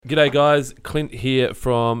G'day guys, Clint here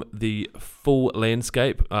from the Full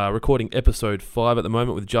Landscape, recording episode 5 at the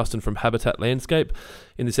moment with Justin from Habitat Landscape.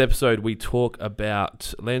 In this episode we talk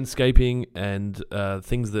about landscaping and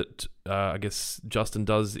things that I guess Justin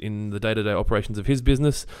does in the day-to-day operations of his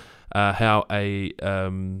business, how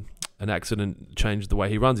an accident changed the way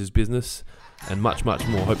he runs his business, and much, much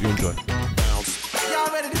more. Hope you enjoy.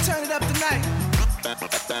 Y'all ready to turn it up tonight?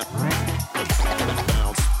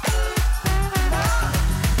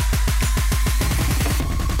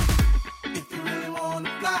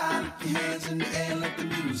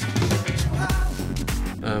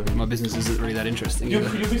 My business isn't really that interesting. You'll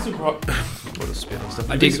be surprised.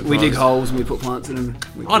 We dig holes and we put plants in them.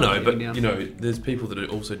 I know, but you know, there's people that are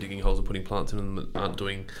also digging holes and putting plants in them that aren't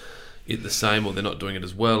doing it the same, or they're not doing it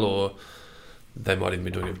as well, or they might even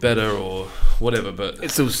be doing it better, or whatever. But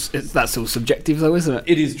that's all subjective, though, isn't it?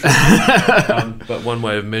 It is true. But one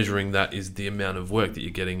way of measuring that is the amount of work that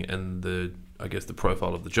you're getting and the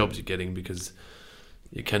profile of the jobs you're getting, because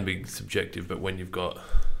it can be subjective. But when you've got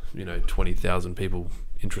 20,000 people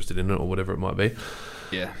interested in it, or whatever it might be.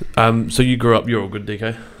 Yeah. So you grew up. You're all good,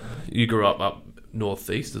 DK. You grew up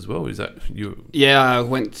northeast as well. Is that you? Yeah,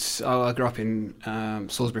 I grew up in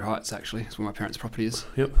Salisbury Heights. Actually, it's where my parents' property is.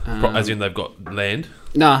 Yep. As in they've got land.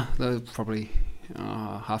 Nah, they're probably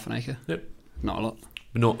half an acre. Yep. Not a lot.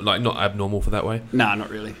 Not abnormal for that way. Nah,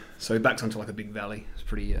 not really. So we backed onto like a big valley. It's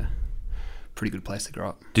pretty good place to grow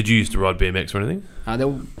up. Did you used to ride BMX or anything?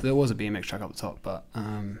 There was a BMX track up the top, but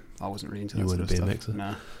I wasn't really into that sort of stuff. You weren't a BMXer?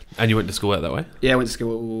 No. And you went to school out that way? Yeah, I went to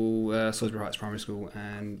school at Salisbury Heights Primary School,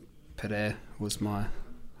 and Pedare was my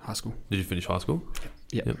high school. Did you finish high school?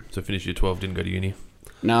 Yep. So finished year 12, didn't go to uni?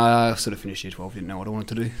 No, I sort of finished year 12, didn't know what I wanted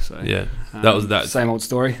to do. So yeah, that was that. Same old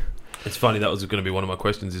story. It's funny, that was going to be one of my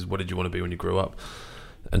questions, is what did you want to be when you grew up?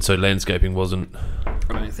 And so landscaping wasn't...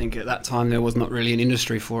 I don't think at that time there was not really an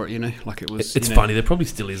industry for it, like it was... It's funny, there probably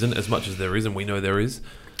still isn't as much as there is, and we know there is.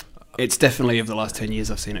 It's definitely, of the last 10 years,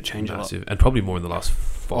 I've seen it change Massive. a lot. And probably more in the last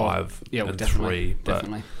 5 and definitely, 3. But,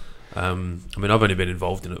 definitely. I've only been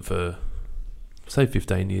involved in it for, say,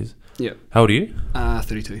 15 years. Yeah. How old are you?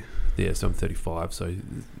 32. Yeah, so I'm 35, so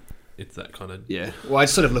it's that kind of... Yeah. Well, I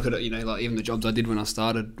sort of look at it, like even the jobs I did when I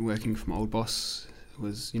started working for my old boss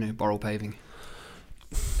was, borrel paving.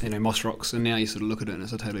 Moss rocks, and now you sort of look at it and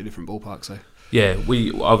it's a totally different ballpark. So yeah,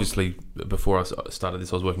 we obviously, before I started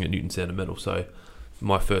this, I was working at Newton Sand and Metal, so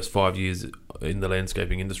my first 5 years in the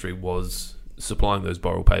landscaping industry was supplying those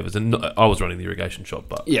borel pavers, and I was running the irrigation shop,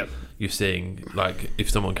 but yep. You're seeing, like, if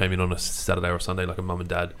someone came in on a Saturday or a Sunday, like a mum and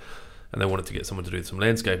dad, and they wanted to get someone to do some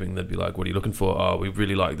landscaping, they'd be like, what are you looking for? Oh, we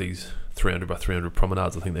really like these 300 by 300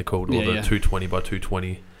 promenades, I think they're called, or the 220 by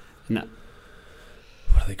 220. No.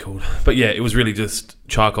 What are they called? But yeah, it was really just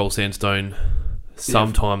charcoal, sandstone,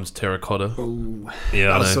 sometimes terracotta. Ooh. Yeah,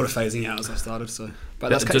 I was sort of phasing out as I started. So, but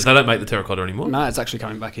that's just, they don't make the terracotta anymore. No, it's actually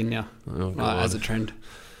coming back in now as a trend.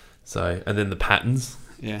 So, and then the patterns.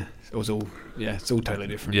 Yeah, it's all totally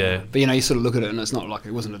different. Yeah, but you sort of look at it, and it's not like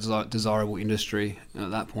it wasn't a desirable industry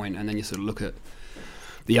at that point. And then you sort of look at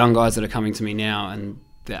the young guys that are coming to me now, and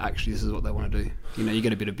they're actually, this is what they want to do. You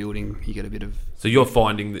get a bit of building, you get a bit of... So you're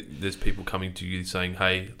finding that there's people coming to you saying,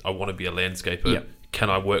 hey, I want to be a landscaper. Yep. Can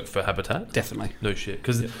I work for Habitat? Definitely. No shit.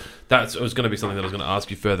 Because it was going to be something that I was going to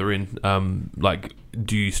ask you further in.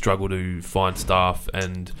 Do you struggle to find staff,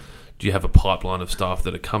 and do you have a pipeline of staff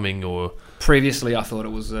that are coming, or... Previously, I thought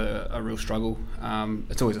it was a real struggle.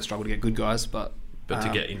 It's always a struggle to get good guys, but to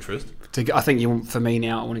get interest? I think for me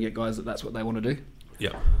now, I want to get guys that's what they want to do.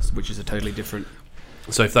 Yeah. Which is a totally different...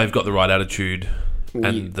 So if they've got the right attitude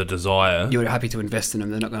and the desire... You're happy to invest in them.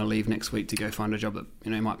 They're not going to leave next week to go find a job that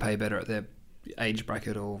might pay better at their age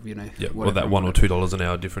bracket, or or that $1 or $2 an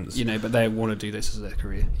hour difference. But they want to do this as their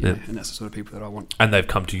career, and that's the sort of people that I want. And they've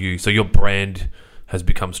come to you, so your brand has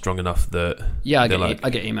become strong enough that... Yeah, I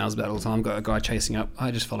get emails about it all the time. I've got a guy chasing up. I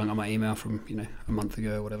just following up my email from a month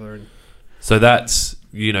ago or whatever. And so that's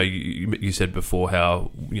you said before how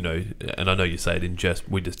and I know you say it in jest,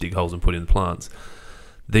 we just dig holes and put in the plants.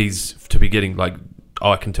 These, to be getting, like,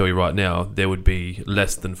 I can tell you right now, there would be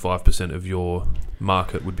less than 5% of your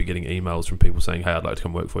market would be getting emails from people saying, hey, I'd like to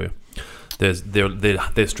come work for you.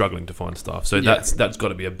 They're struggling to find staff. So that's got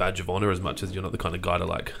to be a badge of honour, as much as you're not the kind of guy to,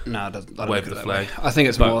 like, wave the flag. I think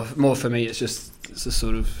it's more for me, it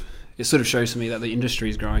sort of shows to me that the industry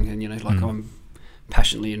is growing, and, I'm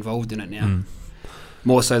passionately involved in it now.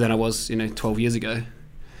 More so than I was, 12 years ago.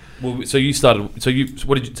 Well, so you started. So you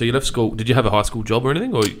left school. Did you have a high school job or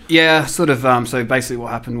anything? Or yeah, sort of. So basically,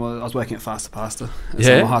 what happened was I was working at Faster Pasta. That's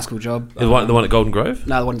my high school job. The one at Golden Grove.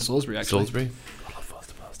 No, the one in Salisbury, actually. Salisbury. I love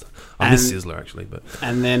Faster Pasta. I miss Sizzler, actually, but.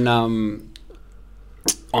 And then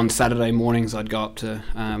On Saturday mornings, I'd go up to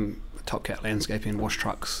Top Cat Landscaping, wash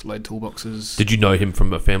trucks, load toolboxes. Did you know him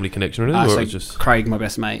from a family connection or anything? Or So it was just... Craig, my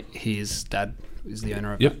best mate, his dad is the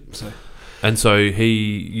owner of Yep. it. So And so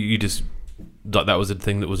you just, like, that was a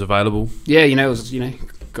thing that was available? yeah, it was,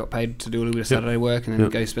 got paid to do a little bit of Yep. Saturday work and then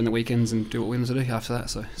Yep. go spend the weekends and do what we wanted to do after that.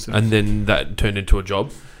 So sort of- And then that turned into a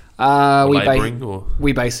job? we labouring? Or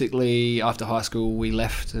we basically, after high school, we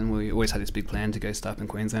left and we always had this big plan to go stay up in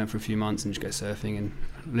Queensland for a few months and just go surfing and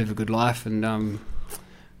live a good life. And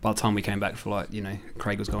by the time we came back for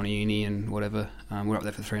Craig was going to uni and whatever, we were up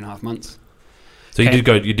there for 3.5 months. So you Okay. did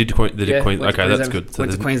go, you did Queensland. Yeah, Okay, went to that's Queensland- good. So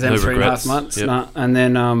went to there's Queensland no 3.5 regrets. months. Yep. Nah, and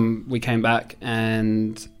then we came back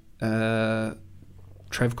and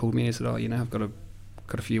Trev called me and said, I've got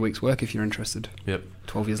a few weeks work if you're interested. Yep.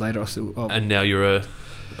 12 years later, I still... And now you're a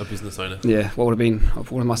business owner. yeah, what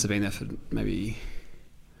I must have been there for maybe...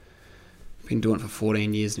 Been doing it for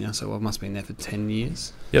 14 years now, so I must have been there for 10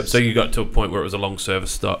 years. Yep. So you got to a point where it was a long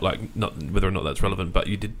service start, like, not whether or not that's relevant, but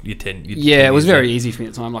you did your 10. Yeah, it was very easy for me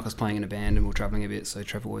at the time. Like I was playing in a band and we were travelling a bit, so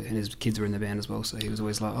Trevor and his kids were in the band as well, so he was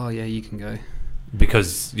always like, "Oh yeah, you can go."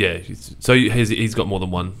 Because so he's got more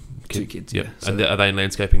than one kid. 2 kids. Yep. Yeah. So And are they in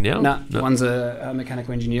landscaping now? no, one's a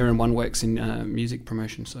mechanical engineer and one works in music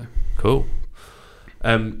promotion. So Cool.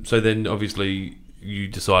 So then obviously you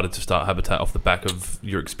decided to start Habitat off the back of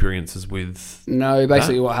your experiences with... no,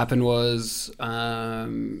 basically what happened was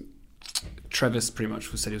Travis pretty much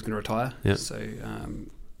said he was going to retire. Yeah. So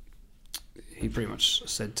he pretty much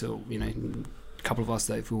said to a couple of us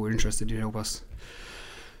that if we were interested, he'd help us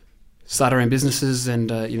start our own businesses and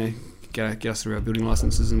get us through our building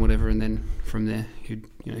licenses and whatever, and then from there he'd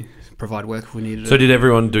provide work if we needed So it. did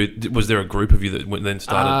everyone do... Was there a group of you that went then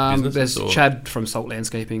started businesses? There's or? Chad from Salt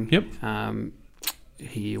Landscaping. Yep.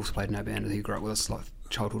 He also played in our band and he grew up with us like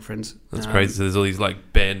childhood friends. That's crazy. So there's all these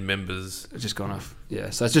like band members. It's just gone off. Yeah,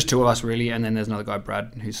 so it's just 2 of us really, and then there's another guy,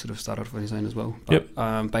 Brad, who sort of started off on his own as well.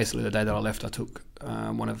 But, basically the day that I left, I took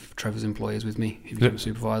one of Trevor's employees with me. He became a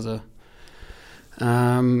supervisor.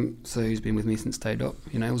 So he's been with me since day dot.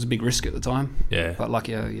 It was a big risk at the time. Yeah. But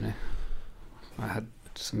lucky, I had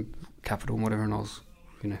some capital and whatever, and I was,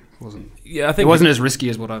 wasn't. Yeah, I think it wasn't as risky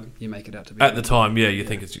as what you make it out to be. at the time. Yeah, you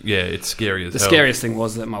think it's scary as The hell. scariest thing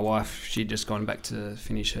was that my wife, she'd just gone back to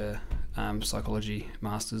finish her psychology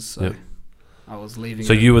masters, so Yep. I was leaving.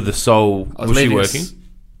 So you were the sole. I was Was she leaving working? us-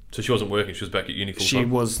 So she wasn't working. She was back at uni full She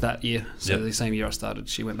time. was that year. So Yep. the same year I started,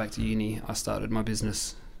 she went back to uni. I started my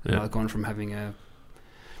business. And Yep. I'd gone from having a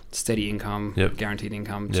steady income, Yep. guaranteed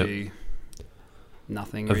income, Yep. to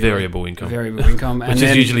nothing. A really. variable income. Variable income, Which and is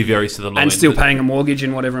then, usually varies to the low and end, still doesn't it? paying a mortgage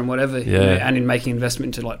and whatever, Yeah. and in making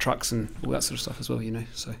investment into like trucks and all that sort of stuff as well.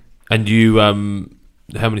 So And you, how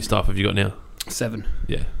many staff have you got now? 7,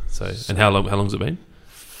 Yeah. So and how long's it been?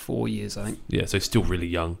 4 years, I think. Yeah. So still really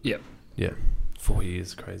young. Yep. Yeah. 4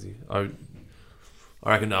 years, crazy. I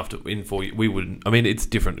reckon in 4 years we wouldn't. I mean, it's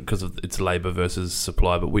different because of it's labour versus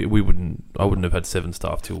supply, but we wouldn't. I wouldn't have had 7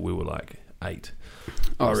 staff till we were like 8.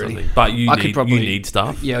 Oh, or really? something. But you I could need probably- you need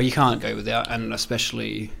staff. Yeah, you can't go without, and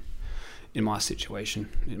especially in my situation,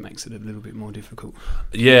 it makes it a little bit more difficult.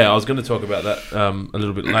 Yeah, I was going to talk about that a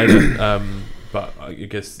little bit later, but I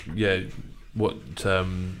guess what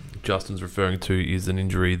Justin's referring to is an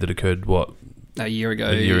injury that occurred A year ago,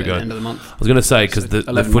 A year ago. at the end of the month. I was going to say because So the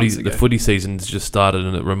 11 footy months ago. the footy season's just started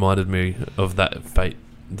and it reminded me of that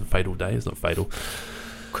the fatal day. It's not fatal.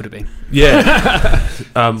 Could have been. Yeah. it's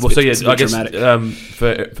a bit I guess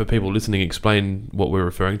dramatic. for people listening, explain what we're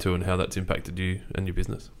referring to and how that's impacted you and your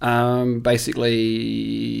business.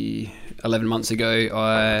 Basically, 11 months ago,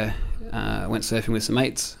 I went surfing with some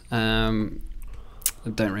mates. I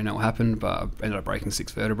don't really know what happened, but I ended up breaking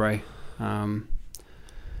 6 vertebrae.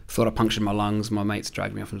 Thought I punctured my lungs. My mates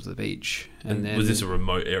dragged me off into the beach. And then, was this a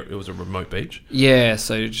remote area? It was a remote beach. Yeah,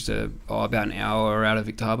 so just about an hour out of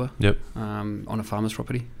Victor Harbour. Yep. On a farmer's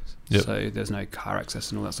property. Yep. So there's no car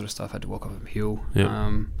access and all that sort of stuff. I had to walk up a hill. Yep.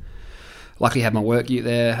 Luckily had my work ute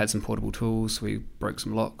there, had some portable tools. We broke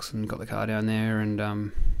some locks and got the car down there and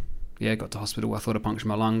got to hospital. I thought I punctured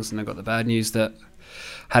my lungs and I got the bad news that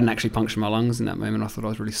I hadn't actually punctured my lungs. In that moment I thought I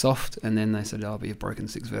was really soft, and then they said, but you've broken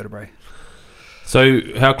 6 vertebrae. So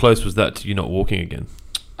how close was that to you not walking again?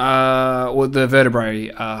 Well, the vertebrae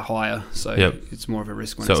are higher, so Yep. it's more of a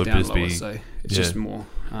risk when So it's it would down just lower. be- So it's yeah. just more,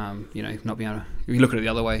 not being able to. If you look at it the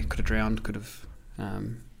other way, could have drowned, could have.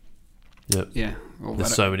 Yep. Yeah. Well,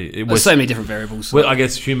 There's so many. there's so many different variables. So. Well, I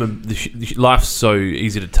guess life's so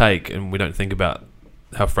easy to take, and we don't think about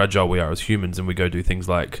how fragile we are as humans, and we go do things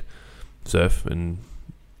like surf and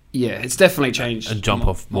yeah, it's definitely changed. And jump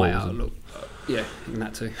off my walls and- outlook. Yeah, and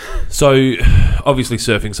that too. So, obviously,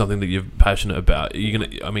 surfing's something that you're passionate about. Are you gonna?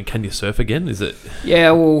 I mean, can you surf again? Is it?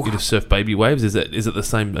 Yeah, well, You just surf baby waves. Is it the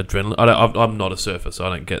same adrenaline? I'm not a surfer, so I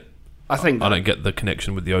don't get the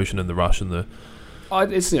connection with the ocean and the rush and the.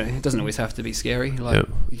 It's it doesn't always have to be scary. Like Yep.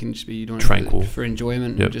 you can just be doing Tranquil. it for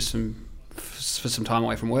enjoyment, Yep. and just for some time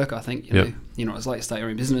away from work. I think Yep. it's like you start your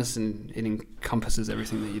own business, and it encompasses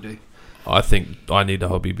everything that you do. I think I need a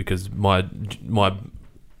hobby because my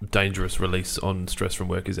dangerous release on stress from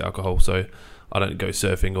work is alcohol. So I don't go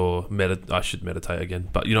surfing or I should meditate again.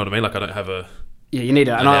 But you know what I mean? Like I don't have a. Yeah, you need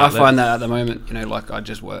it, and I find that at the moment, like I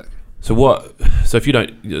just work. So what? So if you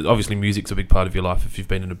don't, obviously music's a big part of your life. If you've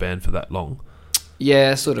been in a band for that long,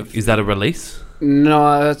 Yeah, sort of. is that a release?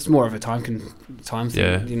 No, it's more of a time thing.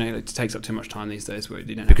 Yeah. It takes up too much time these days where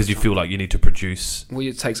you don't. Because have you time. feel like you need to produce. Well,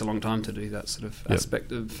 it takes a long time to do that sort of Yep.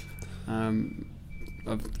 aspect of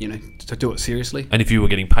to do it seriously. And if you were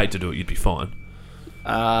getting paid to do it, you'd be fine.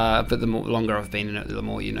 But the longer I've been in it, the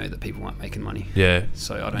more you know that people aren't making money. Yeah.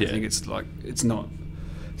 So I don't Yeah. think it's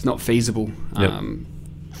not feasible. Yep.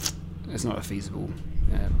 It's not a feasible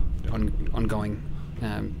ongoing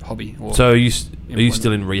hobby. Or So are you employment.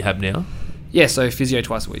 still in rehab now? Yeah, so physio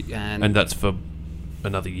twice a week, And that's for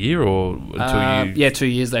another year or until you? Yeah, 2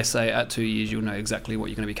 years. They say at 2 years you'll know exactly what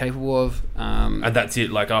you're going to be capable of. And that's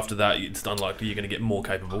it. Like after that, it's unlikely you're going to get more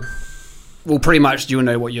capable. Well, pretty much you'll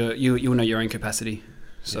know you'll know your own capacity.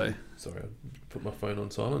 So Yeah. Sorry, I put my phone on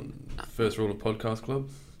silent. First rule of Podcast Club.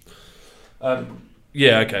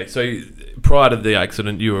 Yeah. Okay. So prior to the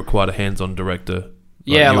accident, you were quite a hands-on director.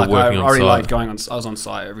 yeah, you were like I working on already site. like going on. I was on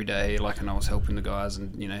site every day, and I was helping the guys,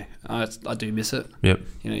 and I do miss it. Yep.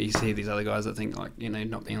 You see these other guys that think not being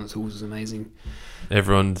on the tools is amazing.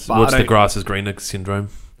 Everyone's But what's I the don't- grass is greener syndrome.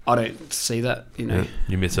 I don't see that. Yeah,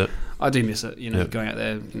 you miss it. I do miss it. Yep. Going out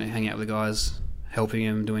there, hanging out with the guys, helping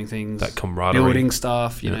them, doing things, That camaraderie. building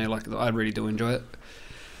stuff. Yeah. I really do enjoy it.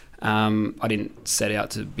 I didn't set out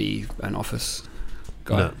to be an office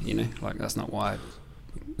guy. No. That's not why.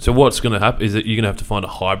 So what's going to happen is that you're going to have to find a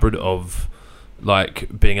hybrid of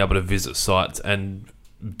like being able to visit sites and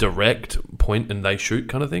direct, point, and they shoot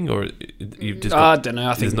kind of thing, or you've just I got, don't know.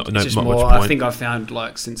 I think there's it's just not much more. point. I think I've found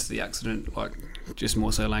since the accident, just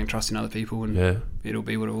more so laying trust in other people, and yeah. it'll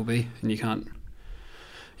be what it will be, and you can't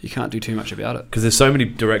do too much about it. Because there's so many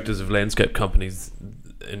directors of landscape companies,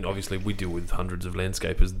 and obviously we deal with hundreds of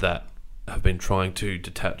landscapers that have been trying to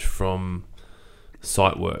detach from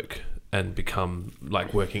site work and become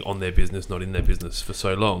like working on their business, not in their business for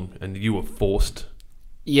so long, and you were forced.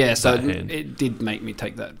 Yeah, so that hand. it did make me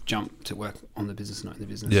take that jump to work on the business, not in the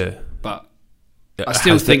business. Yeah, But I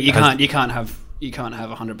still Has think that- you has- can't have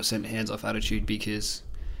 100% hands off attitude, because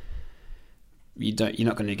you're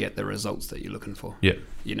not going to get the results that you're looking for. Yeah,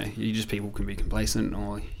 People can be complacent,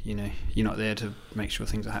 or you're not there to make sure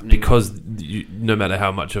things are happening. because no matter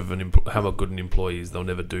how much of how good an employee is, they'll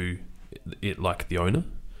never do it like the owner.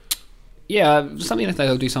 Yeah,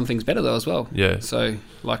 they'll do some things better though as well. Yeah. So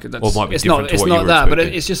that's Or it might be it's different not to it's what you not were that, but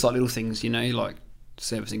expecting. it's just like little things, like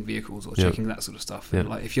servicing vehicles or Yeah. checking that sort of stuff. Yeah.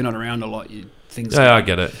 And if you're not around a lot, things. Yeah, I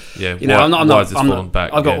get it. Yeah, I'm not. why is this I'm falling not,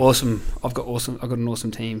 back? I've got Yeah. awesome. I've got an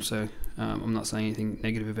awesome team. So I'm not saying anything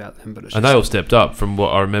negative about them, but it's And just, they all stepped up from what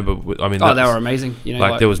I remember. I mean, they that's- were amazing.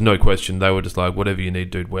 like there was no question. They were just like, whatever you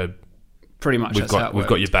need, dude. pretty much. We've That's how got it we've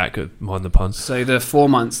got worked. your back behind the punts. So the 4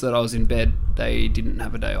 months that I was in bed, they didn't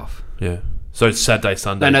have a day off. Yeah. So it's Saturday,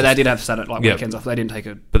 Sunday. No, they just- did have Saturday Yeah. weekends off. They didn't take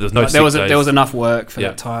it. But there's no there was sick there was days. enough work for Yeah.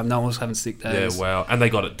 that time. No one was having sick Yeah, days. wow. And they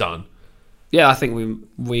got it done. Yeah, I think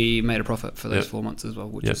we made a profit for those Yeah. 4 months as well,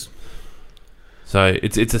 which Yeah. is So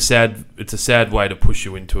it's a sad way to push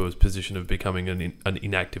you into a position of becoming an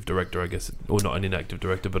inactive director, I guess, or not an inactive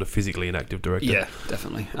director, but a physically inactive director. yeah,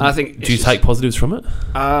 definitely. And I think Do you take positives from it?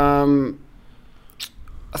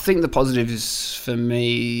 I think the positives for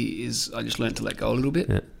me is I just learned to let go a little bit.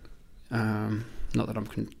 Yeah. Not that I'm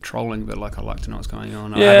controlling, but I like to know what's going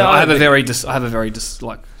on. Yeah, I have I a think- very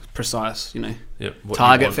precise, Yeah. What you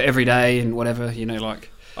target want. for every day and whatever, I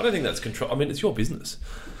don't think that's control. I mean, it's your business.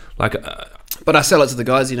 But I sell it to the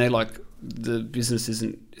guys, the business is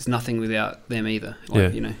nothing without them either.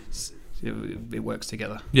 Yeah. It works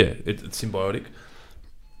together. yeah, it's symbiotic.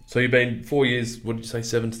 So you've been 4 years. What did you say?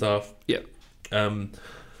 7 staff. Yeah. I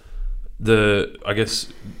guess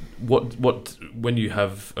what when you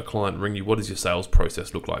have a client ring you, what does your sales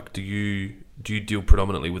process look like? Do you deal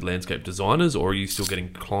predominantly with landscape designers, or are you still getting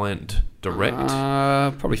client direct?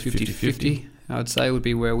 Probably 50-50, I would say, would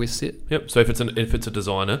be where we sit. Yep. So if it's a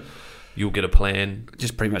designer, you'll get a plan,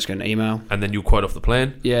 Just pretty much get an email. and then you'll quote off the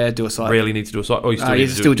plan. Yeah, do a site. Rarely need to do a site. Oh, you still you need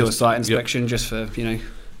to still do a site Yep. inspection just for,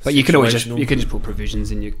 But you can always just situational. just put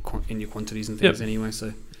provisions in your quantities and things anyway.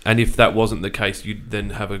 So And if that wasn't the case, you'd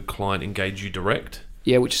then have a client engage you direct.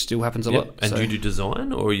 yeah, which still happens a lot. And so. do you do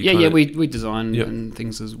design, or we design Yep. and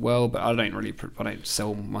things as well, but I don't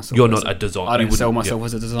sell myself. You're not a designer. I don't sell myself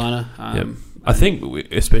as a designer. I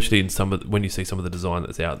think, especially in when you see some of the design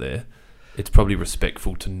that's out there, it's probably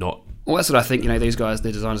respectful to not. Well, that's what I think. These guys,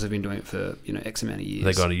 the designers have been doing it for X amount of years.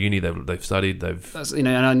 They go to uni, they've studied, That's, and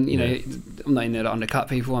I'm not in there to undercut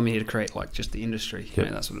people. I'm here to create just the industry. Yep.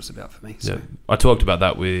 That's what it's about for me. So. Yeah. I talked about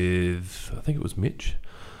that with, I think it was Mitch,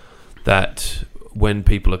 that when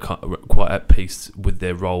people are quite at peace with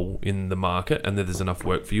their role in the market and that there's enough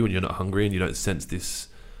work for you and you're not hungry and you don't sense this,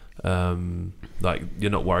 you're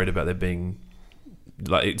not worried about there being,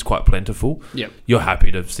 it's quite plentiful. Yep. You're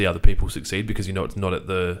happy to see other people succeed because you know it's not at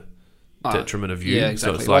the detriment of you. Yeah,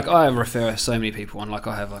 exactly. So it's I refer so many people on.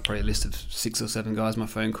 I have probably a list of 6 or 7 guys. My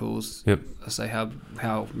phone calls. Yep. I say how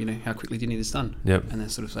quickly do you need this done? Yep. And then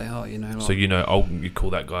sort of say so you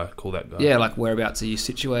call that guy. Yeah, whereabouts are you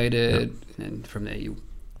situated? Yep. And from there you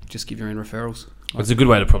just give your own referrals. It's a good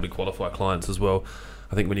way to probably qualify clients as well.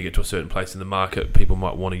 I think when you get to a certain place in the market, people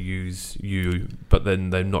might want to use you, but then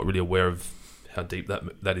they're not really aware of how deep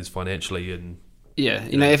that is financially and. Yeah,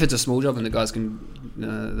 if it's a small job and the guys can,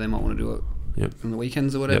 they might want to do it on the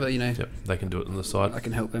weekends or whatever, Yep, they can do it on the side. I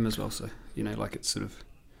can help them as well, so, it's sort of...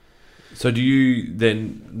 So do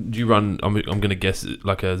you run, I'm going to guess,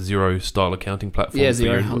 like a Xero style accounting platform? Yeah,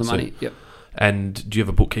 Xero on the money, yep. And do you have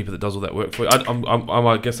a bookkeeper that does all that work for you?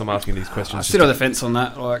 I guess I'm asking these questions. I sit on the fence on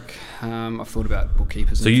that. I've thought about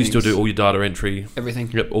bookkeepers. So you still do all your data entry,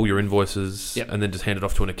 everything. Yep, all your invoices, yep. And then just hand it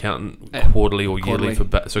off to an accountant quarterly or yearly for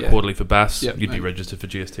quarterly for BAS. Yep. You'd be registered for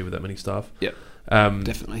GST with that many staff. Yep,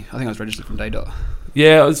 definitely. I think I was registered from day dot.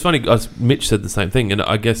 Yeah, it's funny. Mitch said the same thing, and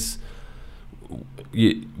I guess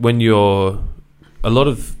when you're a lot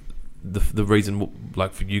of the reason,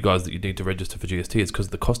 for you guys, that you need to register for GST is because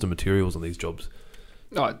of the cost of materials on these jobs.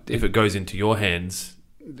 If it goes into your hands,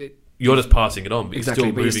 you're just passing it on, but exactly,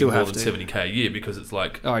 you're still moving more than 70k a year because it's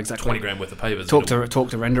exactly. 20 grand worth of papers. Talk to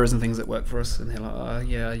renderers and things that work for us, and they're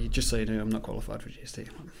like, just so you know, I'm not qualified for GST.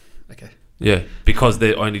 Okay. Yeah, because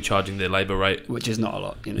they're only charging their labour rate, which is not a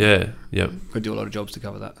lot. Yeah. Could do a lot of jobs to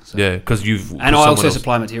cover that. So. Yeah, because I also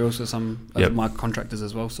supply materials for some of my contractors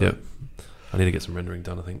as well. So. Yep. I need to get some rendering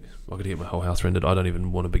done, I think. I could get my whole house rendered. I don't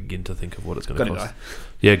even want to begin to think of what it's going to cost.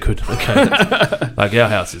 Yeah, good. Okay. Our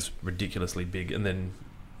house is ridiculously big, and then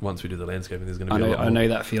once we do the landscaping, there's going to be a lot more. I know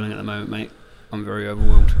that feeling at the moment, mate. I'm very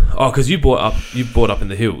overwhelmed. Oh, because you bought up in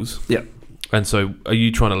the hills. Yep. And so are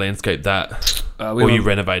you trying to landscape that? Or are you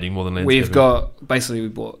renovating more than landscaping? We've got... Basically,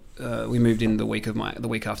 we moved in the week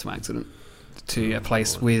after my accident to a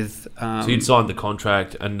place with... so you'd signed the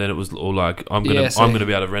contract, and then it was all like, I'm going to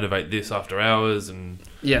be able to renovate this after hours, and...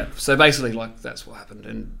 Yeah, so basically, that's what happened,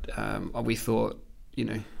 and we thought,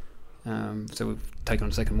 so we've taken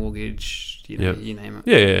on a second mortgage, you name it.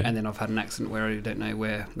 Yeah. And then I've had an accident where I don't know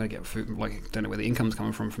where I'm going to get food, don't know where the income's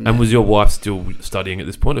coming from there. And was your wife still studying at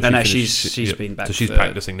this point? No, she's been back. So she's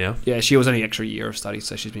practicing now? Yeah, she was only an extra year of study,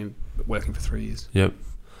 so she's been working for 3 years. Yep.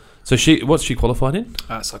 So what's she qualified in?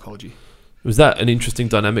 Psychology. Was that an interesting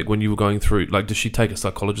dynamic when you were going through, does she take a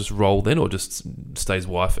psychologist role then, or just stays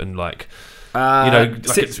wife and it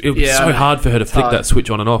was so hard for her to flick that switch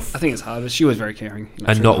on and off? I think it's hard, but she was very caring.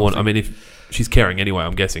 And not one, if she's caring anyway,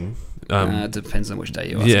 I'm guessing. It depends on which day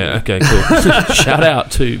you ask. Yeah, okay, cool. Shout out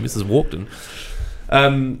to Mrs. Walkden.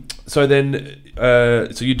 So then,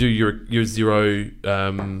 so you do your Xero,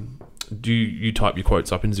 do you type your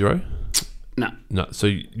quotes up in Xero? No. So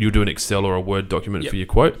you do an Excel or a Word document for your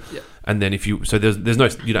quote, and then there's no,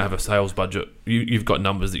 you don't have a sales budget. You've got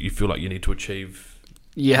numbers that you feel like you need to achieve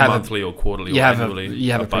monthly or quarterly or annually.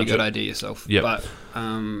 You have a pretty good idea yourself. Yeah. But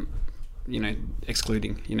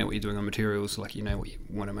excluding what you're doing on materials, what you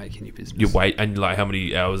want to make in your business. Your weight and how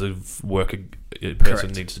many hours of work a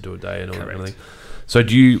person needs to do a day and all that kind of thing. So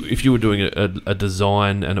if you were doing a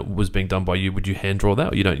design and it was being done by you, would you hand draw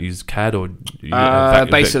that, or you don't use CAD, or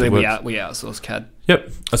basically we outsource CAD.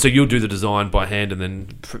 Yep. So you'll do the design by hand and then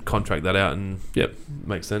contract that out, and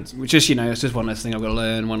makes sense. Which is it's just one less thing I've got to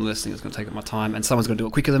learn, one less thing that's going to take up my time, and someone's going to do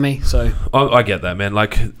it quicker than me. So I get that, man.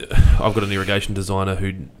 I've got an irrigation designer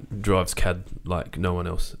who drives CAD like no one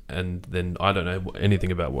else, and then I don't know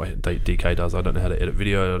anything about what DK does. I don't know how to edit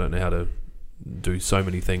video. I don't know how to do so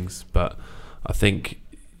many things, but I think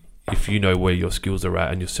if you know where your skills are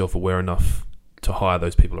at and you're self-aware enough to hire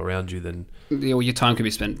those people around you, then your time could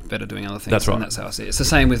be spent better doing other things. That's right. And that's how I see it. It's the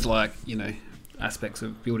same with aspects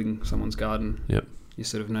of building someone's garden. Yep. You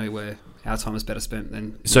sort of know where our time is better spent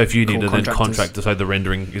than. So if you need call to then contractors. contract to say the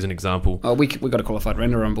rendering is an example. Oh, we got a qualified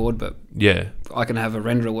renderer on board, but Yeah. I can have a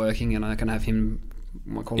renderer working, and I can have him,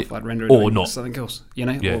 my qualified renderer, or doing not. something else. You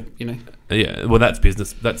know, Yeah. or Yeah. Well, that's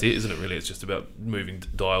business. That's it, isn't it? Really, it's just about moving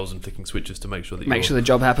dials and flicking switches to make sure that make sure the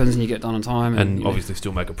job happens and you get done on time, and obviously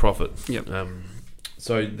still make a profit. Yep.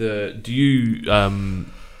 So do you?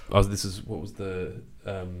 What was the?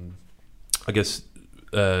 I guess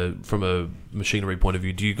from a machinery point of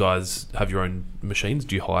view, do you guys have your own machines?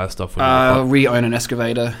 Do you hire stuff? We own an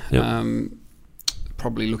excavator. Yep.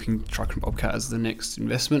 Probably looking truck and bobcat as the next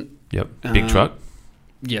investment. Yep. Big truck.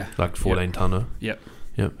 Yeah. Like 14 tonner. Yep.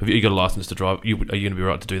 Yep. Have you got a license to drive? Are you going to be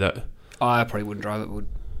right to do that? I probably wouldn't drive it. Would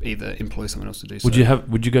either employ someone else to do so.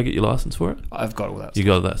 Would you go get your license for it? I've got all that. You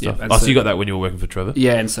got that stuff. Yep, So you got that when you were working for Trevor?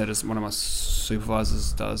 Yeah, and so does one of my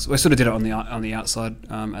supervisors does. We sort of did it on the outside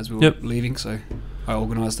as we were leaving, so I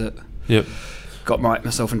organised it. Yep. Got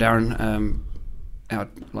myself and Darren our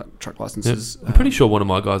truck licenses. Yep. I'm pretty sure one of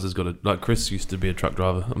my guys has got Chris used to be a truck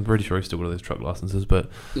driver. I'm pretty sure he's still got those truck licenses, but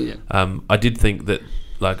I did think that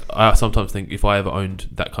I sometimes think if I ever owned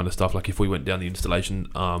that kind of stuff, like if we went down the installation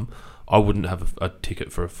arm, I wouldn't have a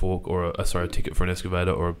ticket for a fork or a ticket for an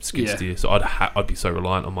excavator or a skid steer. So I'd be so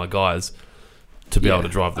reliant on my guys to be able to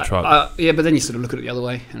drive the truck. But then you sort of look at it the other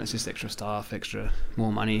way, and it's just extra staff,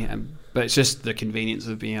 more money, but it's just the convenience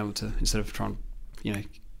of being able to, instead of trying,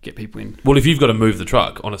 get people in. Well, if you've got to move the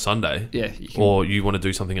truck on a Sunday, or you want to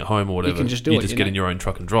do something at home or whatever, you can just get in your own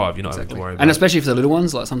truck and drive. You're not having to worry about it. And especially for the little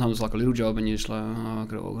ones, like sometimes like a little job, and you're just like, I've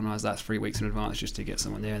got to organise that 3 weeks in advance just to get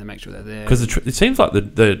someone there and make sure they're there. Because it seems like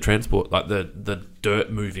the transport, like the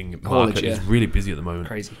dirt moving market is really busy at the moment.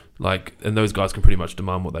 Crazy. And those guys can pretty much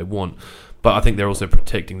demand what they want. But I think they're also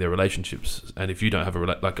protecting their relationships. And if you don't have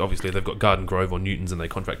obviously they've got Garden Grove or Newtons and they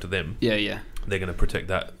contract to them. Yeah. They're going to protect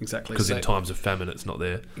that. Exactly. Because in times of famine, it's not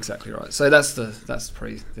there. Exactly right. So that's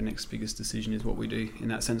probably the next biggest decision is what we do in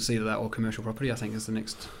that sense. Either that or commercial property, I think, is the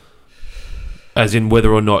next. As in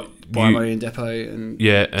whether or not buy my own depot and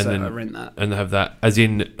then I rent that and have that. As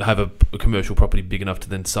in have a commercial property big enough to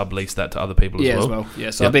then sublease that to other people as well. Yeah,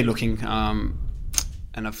 so I've been looking.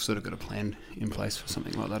 And I've sort of got a plan in place for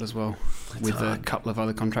something like that as well, with a couple of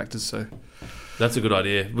other contractors. So that's a good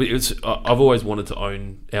idea. I've always wanted to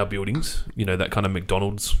own our buildings, that kind of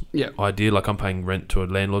McDonald's idea. Like I'm paying rent to a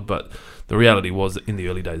landlord, but the reality was that in the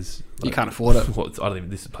early days, you can't afford it. I don't even.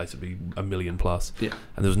 This place would be $1 million plus. Yeah,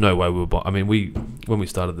 and there was no way we were buying. I mean, when we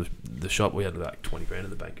started the shop, we had like 20 grand in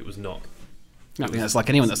the bank. It was not. I think that's like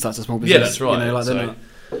anyone that starts a small business. Yeah, that's right.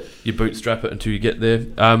 You bootstrap it until you get there.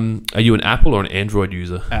 Are you an Apple or an Android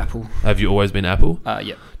user? Apple. Have you always been Apple?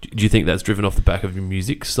 Yeah. Do you think that's driven off the back of your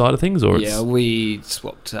music side of things, or we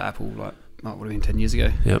swapped to Apple would have been 10 years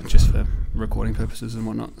ago. Yep. Just for recording purposes and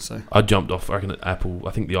whatnot. So I jumped off. I reckon at Apple.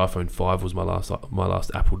 I think the iPhone 5 was my last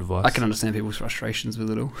Apple device. I can understand people's frustrations with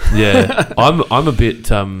it all. Yeah, I'm a bit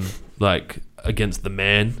against the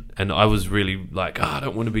man, and I was really I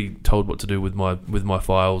don't want to be told what to do with my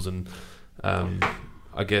files, and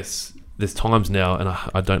I guess there's times now, and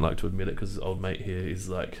I don't like to admit it because old mate here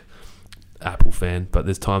is Apple fan, but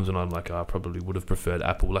there's times when I'm I probably would have preferred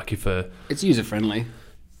Apple. If it's user friendly,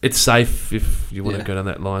 it's safe if you want to go down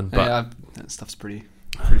that line. But that stuff's pretty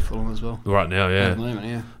full on as well right now. Yeah, at the moment,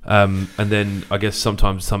 yeah. And then I guess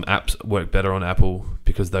sometimes some apps work better on Apple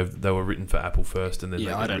because they were written for Apple first, and then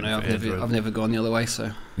I don't know. I've never gone the other way,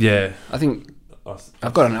 so yeah. I think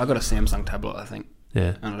I've got a Samsung tablet, I think.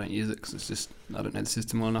 Yeah, and I don't use it because it's just I don't know the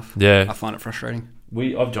system well enough. Yeah, I find it frustrating.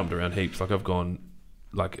 I've jumped around heaps. I've gone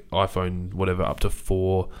iPhone whatever up to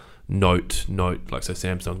 4, Note so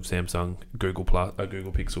Samsung, Google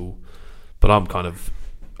Pixel, but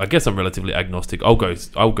I guess I'm relatively agnostic. I'll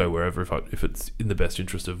go wherever if it's in the best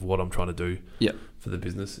interest of what I'm trying to do. Yep. For the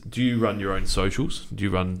business. Do you run your own socials? Do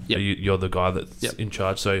you run? Yep. You're the guy that's in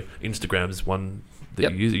charge. So Instagram is one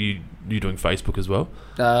that you use. Are you doing Facebook as well?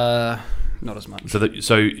 Not as much.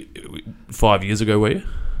 So 5 years ago, were you?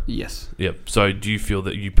 Yes. Yep. So do you feel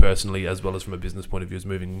that you personally, as well as from a business point of view, is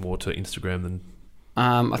moving more to Instagram than?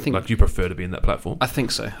 I think you prefer to be in that platform. I think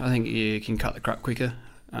so. I think you can cut the crap quicker.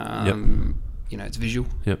 It's visual.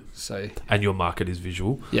 Yep. So and your market is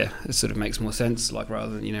visual. Yeah, it sort of makes more sense.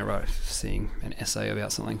 Rather than seeing an essay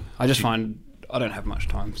about something. I just find I don't have much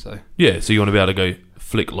time. So yeah. So you want to be able to go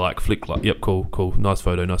flick like. Yep. Cool. Nice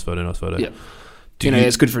photo. Yep.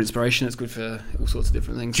 It's good for inspiration. It's good for all sorts of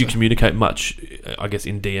different things. Do you communicate much? I guess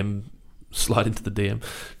in DM slide into the DM.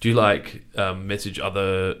 Do you like message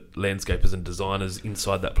other landscapers and designers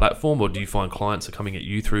inside that platform, or do you find clients are coming at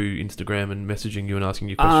you through Instagram and messaging you and asking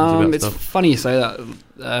you questions about it's stuff? It's funny you say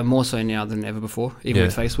that. More so now than ever before, even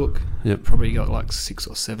with Facebook. Yep. Probably got like 6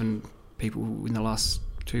 or 7 people in the last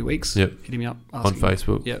 2 weeks hitting me up asking, on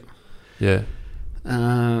Facebook. Yep. Yeah.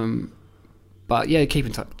 But yeah, keep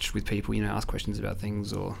in touch with people. Ask questions about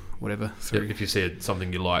things or whatever. Yep. If you see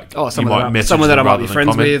something you like, someone that I might be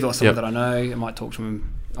friends with, or someone that I know, I might talk to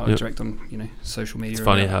them direct on social media. It's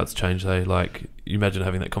funny how it's changed. Like, you imagine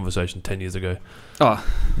having that conversation 10 years ago. Oh,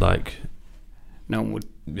 like no one would.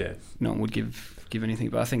 Yeah, no one would give anything.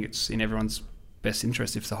 But I think it's in everyone's best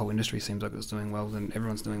interest. If the whole industry seems like it's doing well, then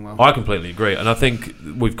everyone's doing well. I completely agree, and I think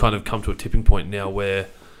we've kind of come to a tipping point now where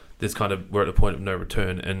we're at a point of no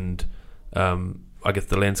return, and I guess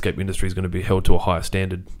the landscape industry is going to be held to a higher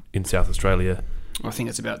standard in South Australia. I think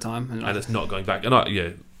it's about time, and it's not going back. And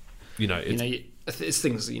it's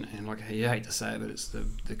things and like you hate to say it, but it's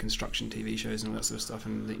the construction TV shows and all that sort of stuff,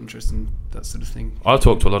 and the interest in that sort of thing. I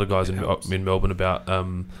talk to a lot of guys in Melbourne about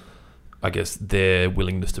I guess their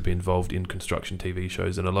willingness to be involved in construction TV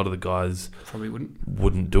shows, and a lot of the guys probably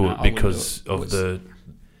wouldn't do it because of the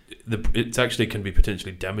it actually can be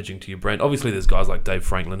potentially damaging to your brand. Obviously, there's guys like Dave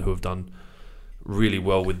Franklin who have done really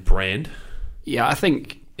well with brand. Yeah, I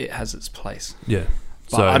think it has its place. Yeah.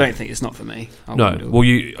 But I don't think it's not for me. Well,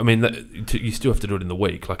 you still have to do it in the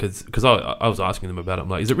week, like, because I was asking them about it. I'm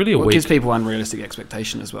like, is it really a week? It gives people unrealistic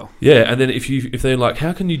expectation as well. Yeah, and then if they're like,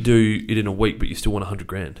 how can you do it in a week but you still want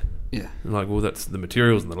 $100,000? Yeah, and like, well, that's the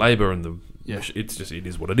materials and the labour and it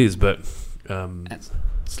is what it is. But it's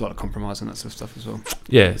a lot of compromise and that sort of stuff as well.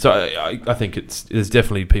 Yeah, so I think there's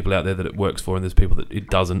definitely people out there that it works for, and there's people that it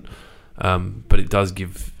doesn't. But it does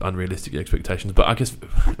give unrealistic expectations. But I guess,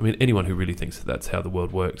 anyone who really thinks that's how the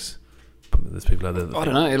world works, there's people out there that I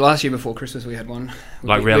don't know. Last year before Christmas we had one.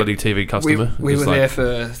 Reality TV customer. We were there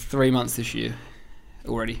for 3 months this year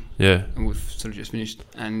already. Yeah. And we've sort of just finished.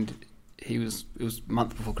 And it was a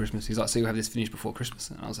month before Christmas. He's like, so you'll have this finished before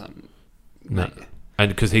Christmas. And I was like, no. And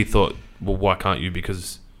because he thought, well, why can't you?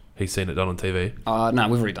 Because he's seen it done on TV. No,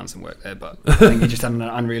 we've already done some work there. But I think he just had an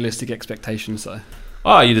unrealistic expectation, so...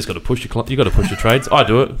 Oh, you just got to push you got to push your trades. I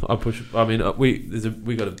do it. I push.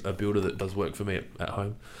 We got a builder that does work for me at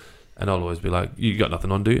home, and I'll always be like, "You got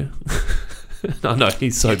nothing on, do you?" I know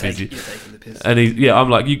he's so busy. You're taking the piss. And I'm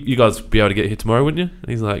like, "You guys be able to get here tomorrow, wouldn't you?" And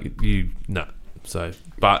he's like, no. So,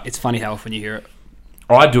 but it's funny how often you hear it.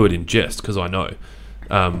 I do it in jest because I know,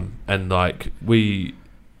 and like I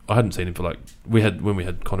hadn't seen him for when we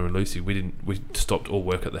had Connor and Lucy. We stopped all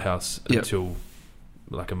work at the house until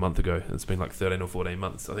like a month ago. It's been like 13 or 14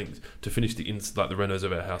 months. I think to finish the renos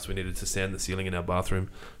of our house, we needed to sand the ceiling in our bathroom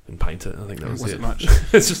and paint it. I think that was it. Much.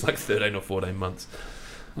 It's just like 13 or 14 months.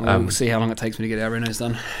 We'll see how long it takes me to get our renos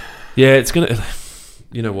done. Yeah, it's gonna.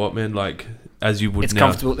 You know what, man? Like, as you would. It's now,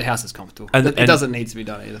 comfortable. The house is comfortable. And it doesn't need to be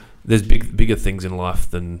done either. There's bigger things in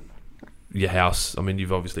life than your house.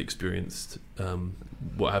 You've obviously experienced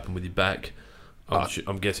what happened with your back.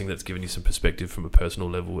 I'm guessing that's given you some perspective from a personal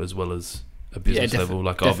level as well as a business level.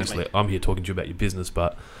 Like, obviously, I'm here talking to you about your business,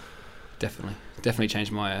 but definitely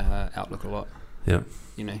changed my outlook a lot. Yeah,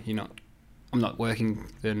 I'm not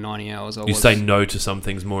working the 90 hours. You say no to some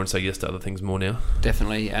things more and say yes to other things more now.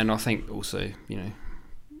 Definitely, and I think also,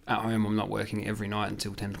 at home I'm not working every night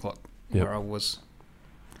until 10 o'clock where I was,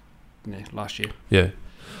 last year. Yeah,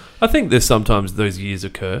 I think there's sometimes those years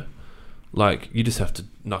occur, like you just have to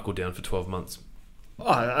knuckle down for 12 months.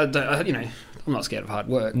 I'm not scared of hard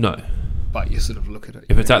work. No. But you sort of look at it.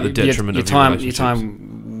 If it's at the detriment of your relationships. Your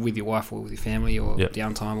time with your wife or with your family or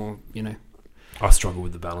downtime or, I struggle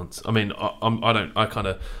with the balance. I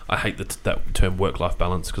hate that term work-life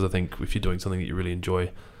balance because I think if you're doing something that you really enjoy...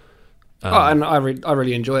 and I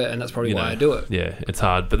really enjoy it, and that's probably why I do it. Yeah, it's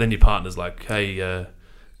hard. But then your partner's like, hey... but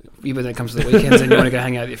then it comes to the weekends and you want to go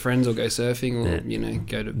hang out with your friends or go surfing or,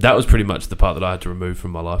 go to... That was pretty much the part that I had to remove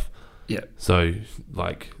from my life. Yeah. So,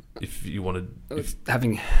 like, if you wanted...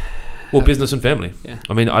 business and family. Yeah.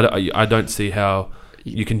 I don't see how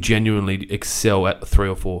you can genuinely excel at 3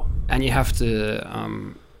 or 4. And you have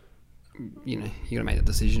to, you got to make the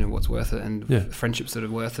decision of what's worth it and friendships that are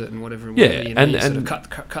worth it and whatever. And sort of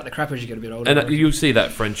cut the crap as you get a bit older. And you'll see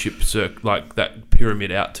that friendship like that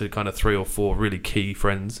pyramid out to kind of 3 or 4 really key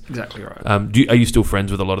friends. Exactly right. Are you still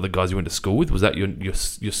friends with a lot of the guys you went to school with? Was that your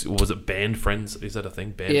or was it band friends? Is that a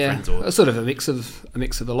thing? Band friends or sort of a mix of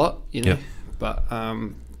the lot, But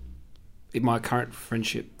in my current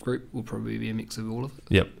friendship group will probably be a mix of all of it.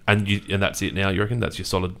 Yep. And that's it now, you reckon? That's your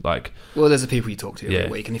solid, like... Well, there's the people you talk to every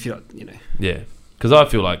week, and if you're not, Yeah. Because I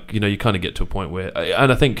feel like, you kind of get to a point where...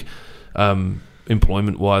 And I think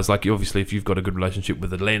employment wise. Like obviously, if you've got a good relationship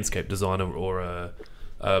with a landscape designer or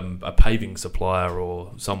a paving supplier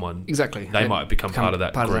or someone, exactly, they might become part of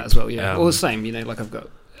that part group. of that as well. Yeah, or the same. You know, like I've got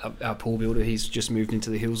our pool builder. He's just moved into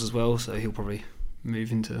the hills as well, so he'll probably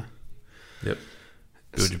move into. Yep.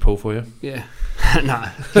 Build your pool for you. Yeah. No,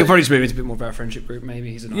 he'll probably just move into a bit more of our friendship group.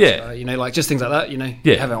 Maybe he's a nice guy. You know, like just things like that. You know,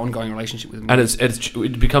 have an ongoing relationship with him. And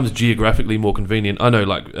it becomes geographically more convenient. I know,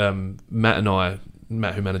 like Matt,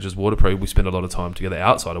 who manages Waterpro, we spend a lot of time together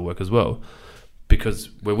outside of work as well, because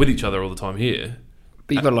we're with each other all the time here.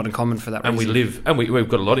 But you've got a lot in common for that reason. And we've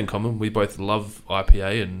got a lot in common. We both love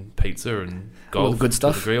IPA and pizza and golf. All the good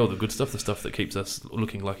stuff. All the good stuff, the stuff that keeps us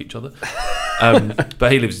looking like each other.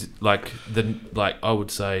 But he lives I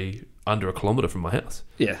would say under a kilometre from my house.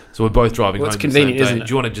 Yeah. So we're both driving home it's convenient, the same day. isn't it?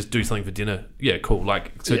 Do you want to just do something for dinner? Yeah, cool.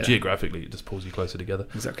 Geographically, it just pulls you closer together.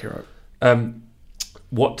 Exactly right.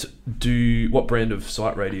 What brand of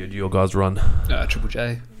site radio do your guys run? Triple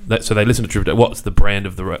J. So they listen to Triple J. What's the brand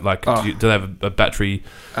of do they have a battery?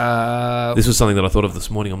 This was something that I thought of this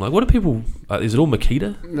morning. I'm like, what do people? Is it all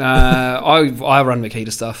Makita? I run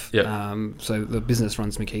Makita stuff. Yep. So the business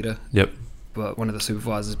runs Makita. Yep. But one of the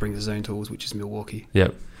supervisors brings his own tools, which is Milwaukee.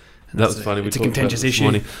 Yep. That was funny. It's a contentious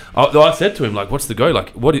issue. I said to him, like, what's the go? Like,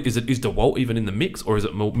 what is it? Is DeWalt even in the mix, or is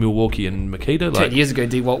it Milwaukee and Makita? 10 years ago,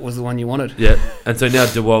 DeWalt was the one you wanted. Yeah, and so now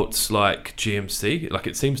DeWalt's like GMC. Like,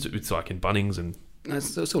 it seems to. It's like in Bunnings and.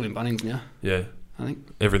 It's all in Bunnings now. Yeah, I think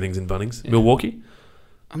everything's in Bunnings. Yeah. Milwaukee.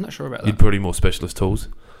 I'm not sure about that. You'd probably more specialist tools.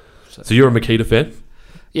 So you're a Makita fan?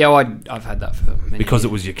 Yeah, well, I've had that for many because years.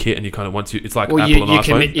 it was your kit, and you kind of it's like well, Apple and iPhone.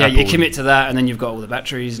 Commit, Apple you commit to that, and then you've got all the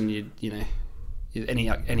batteries, and you know.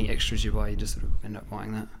 Any extras you buy, you just sort of end up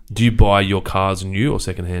buying that. Do you buy your cars new or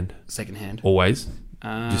second hand? Second hand. Always?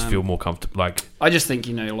 Just feel more comfortable? Like, I just think,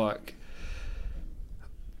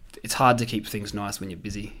 it's hard to keep things nice when you're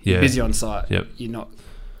busy. Yeah. You're busy on site. Yep. You're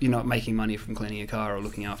not making money from cleaning a car or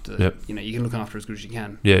looking after... Yep. You can look after as good as you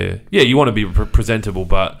can. Yeah, you want to be presentable,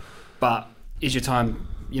 but... But is your time...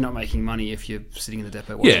 You're not making money if you're sitting in the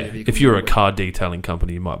depot watching your vehicle. If you're a car detailing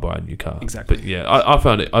company, you might buy a new car. Exactly. But yeah, I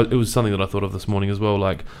found it was something that I thought of this morning as well.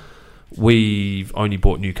 Like, we've only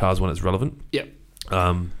bought new cars when it's relevant. Yep.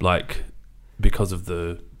 Because of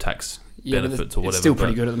the tax benefits or whatever. It's still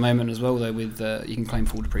pretty good at the moment as well, though, with you can claim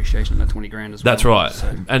full depreciation at 20 grand as well. That's right.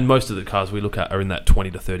 So. And most of the cars we look at are in that 20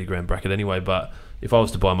 to 30 grand bracket anyway. But if I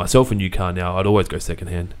was to buy myself a new car now, I'd always go second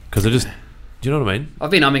hand. Because do you know what I mean?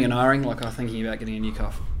 I've been umming and ahhing, I'm thinking about getting a new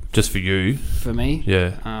car. Just for you? For me.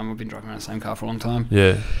 Yeah. I've been driving around the same car for a long time.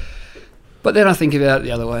 Yeah. But then I think about it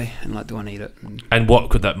the other way and do I need it? And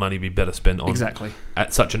what could that money be better spent on? Exactly.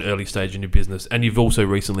 At such an early stage in your business. And you've also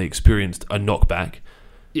recently experienced a knockback.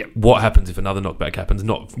 Yep. What happens if another knockback happens?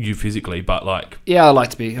 Not you physically, but Yeah, I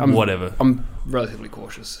like to be. Whatever. I'm relatively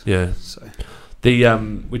cautious. Yeah. So.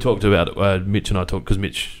 We talked about Mitch and I talked because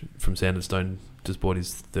Mitch from Sanderstone just bought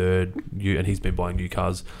his third and he's been buying new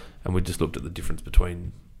cars, and we just looked at the difference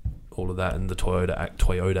between all of that and the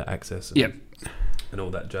Toyota Access and all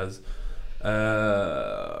that jazz. What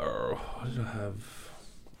did I have?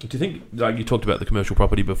 Do you think, you talked about the commercial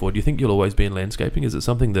property before, do you think you'll always be in landscaping? Is it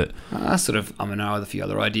something that... I'm an hour with a few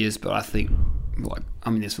other ideas, but I think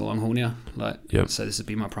I'm in this for the long haul now. So this would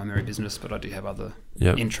be my primary business, but I do have other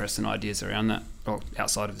interests and ideas around that, or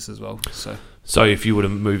outside of this as well. So if you were to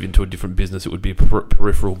move into a different business, it would be a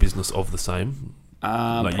peripheral business of the same?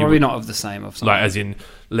 Probably not of the same. As in,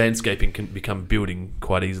 landscaping can become building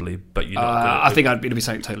quite easily, but you're not. I think it'd be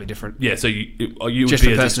something totally different. Yeah, so you would Just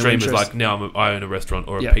be for as extreme personal as now I own a restaurant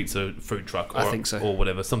or a pizza food truck, or, I think so. or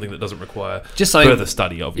whatever, something that doesn't require just further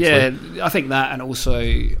study. Obviously, yeah, I think that, and also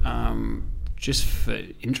just for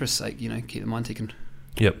interest's sake, keep the mind ticking.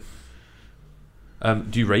 Yep.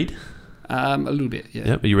 Do you read? A little bit, yeah.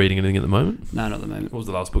 Yep. Are you reading anything at the moment? No, not at the moment. What was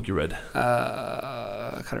the last book you read?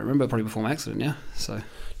 I can't remember. Probably before my accident. Yeah. So.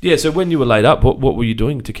 Yeah. So when you were laid up, what were you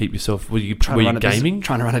doing to keep yourself? Were you gaming?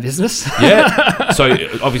 Trying to run a business. Yeah. So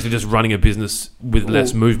obviously, just running a business with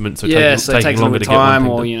less movement. So taking longer to time,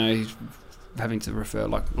 get one thing or having to refer a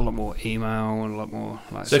lot more email and a lot more.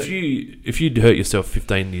 So if you'd hurt yourself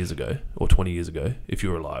 15 years ago or 20 years ago, if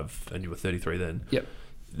you were alive and you were 33 then,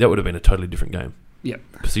 that would have been a totally different game. Yep.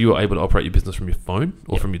 So you were able to operate your business from your phone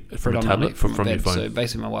or from a tablet? From your phone? So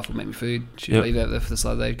basically my wife would make me food. She'd leave out there for the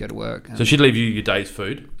side of the day, go to work. So she'd leave you your day's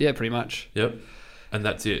food? Yeah, pretty much. Yep. And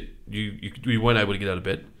that's it. You weren't able to get out of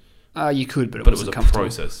bed? You could, but it was a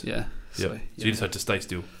process. Yeah. So you just had to stay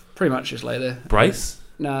still? Pretty much just lay there. Brace?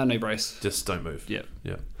 No brace. Just don't move? Yeah.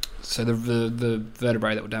 Yeah. So the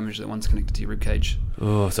vertebrae that were damaged, the one's connected to your rib cage.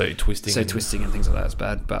 Oh, so you're twisting. So twisting and things like that is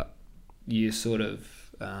bad, but you sort of...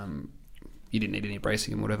 you didn't need any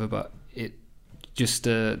bracing and whatever, but it just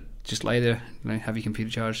lay there, have your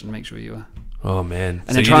computer charged and make sure you are. Oh man!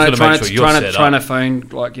 And then trying to phone,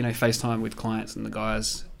 like, FaceTime with clients and the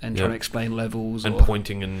guys, and trying to explain levels and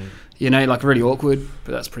pointing and like really awkward.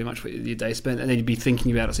 But that's pretty much what your day spent. And then you'd be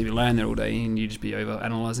thinking about it, so you'd be laying there all day, and you'd just be over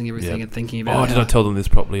analysing everything and thinking about. Oh, did I tell them this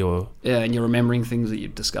properly? Or and you're remembering things that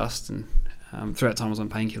you've discussed, and throughout time I was on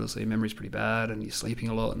painkillers, so your memory's pretty bad, and you're sleeping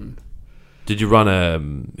a lot. And did you run a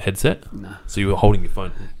headset? No. So you were holding your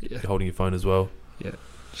phone. Yeah. You're holding your phone as well. Yeah,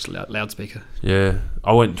 just loudspeaker. Yeah,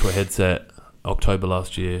 I went to a headset October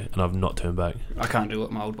last year, and I've not turned back. I can't do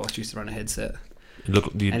it. My old boss used to run a headset, and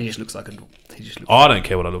he just looks like a. I don't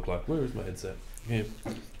care what I look like. Where is my headset? Yeah,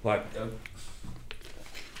 like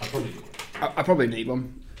I probably need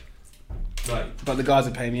one. Like, but the guys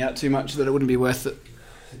are paying me out too much that it wouldn't be worth it.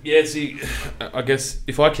 Yeah, see, I guess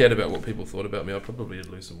if I cared about what people thought about me, I'd probably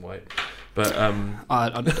lose some weight. But I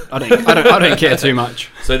don't care too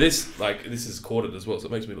much. So this is corded as well, so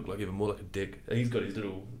it makes me look like even more like a dick. And he's got his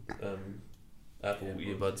little Apple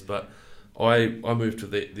earbuds, but I moved to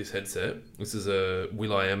this headset. This is a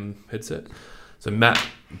Will.i.am headset. So Matt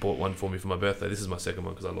bought one for me for my birthday. This is my second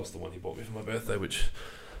one because I lost the one he bought me for my birthday, which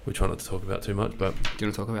we try not to talk about too much. But do you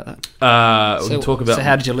want to talk about that? So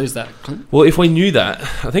how did you lose that? Well, if we knew that,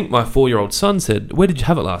 I think my 4-year-old son said, "Where did you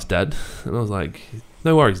have it last, Dad?" And I was like,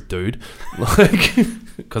 "No worries, dude,"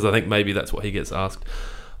 because I think maybe that's what he gets asked.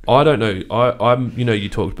 I don't know. I'm you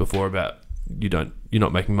talked before about you're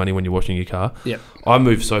not making money when you're washing your car. Yeah. I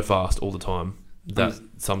move so fast all the time that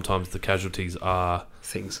sometimes the casualties are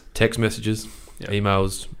things, text messages,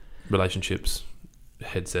 emails, relationships,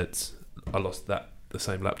 headsets. I lost the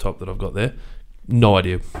same laptop that I've got there. No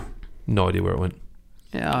idea where it went.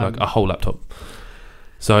 Yeah, like a whole laptop.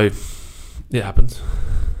 So it happens.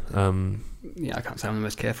 I can't say I'm the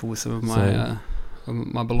most careful with some of my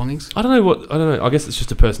belongings. I don't know. I guess it's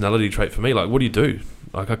just a personality trait for me. Like, what do you do?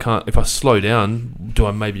 Like, I can't. If I slow down, do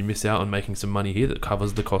I maybe miss out on making some money here that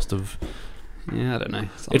covers the cost of? Yeah, I don't know.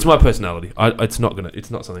 It's my personality. It's not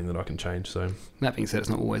something that I can change. So that being said, it's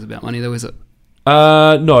not always about money, though, is it?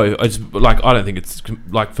 No. It's like I don't think it's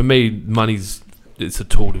like for me. It's a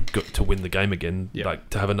tool to win the game again. Yep. Like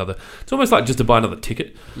to have another. It's almost like just to buy another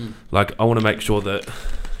ticket. Like I want to make sure that.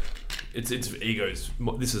 It's egos.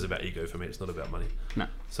 This is about ego for me. It's not about money. No.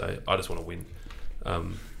 So I just want to win,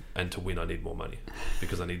 and to win, I need more money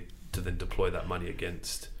because I need to then deploy that money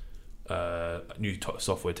against new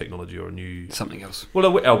software technology or a new something else. Well,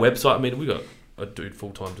 our website. I mean, we got a dude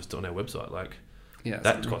full time just on our website. Like,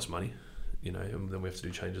 that costs money, and then we have to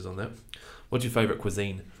do changes on that. What's your favourite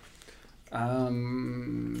cuisine?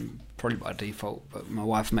 Probably by default, but my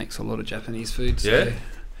wife makes a lot of Japanese food. So yeah.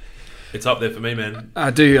 It's up there for me, man.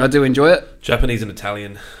 I do enjoy it. Japanese and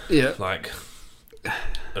Italian. Yeah. Like, I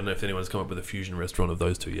don't know if anyone's come up with a fusion restaurant of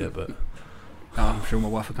those two yet, but I'm sure my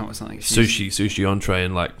wife will come up with something. Sushi entree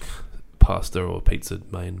and like pasta or pizza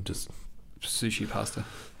main, just sushi pasta.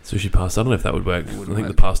 Sushi pasta. I don't know if that would work. I think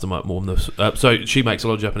the pasta might warm the. So she makes a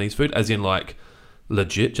lot of Japanese food, as in like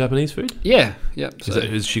legit Japanese food. Yeah, yeah. So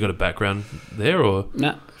has she got a background there, or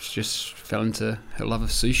no? She just fell into her love of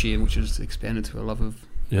sushi, and which has expanded to a love of.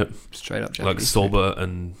 Yep. Straight up Japanese like soba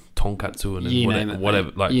and tonkatsu and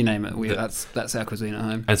whatever. Like you name it. That's our cuisine at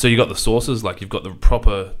home. And so you got the sauces, like you've got the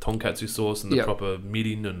proper tonkatsu sauce and the proper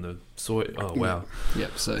mirin and the soy. Oh wow.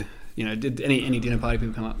 Yep. So did any dinner party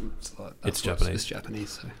people come up? It's Japanese. It's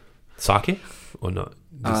Japanese. So. Sake or not?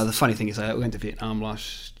 The funny thing is, we went to Vietnam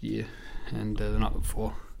last year, and the night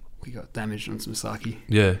before we got damaged on some sake.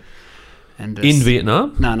 Yeah. And, in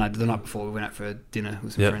Vietnam? No, the night before we went out for a dinner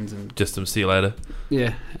with some friends and just some see you later.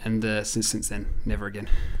 Yeah, and since then, never again.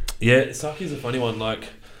 Yeah, sake is a funny one. Like,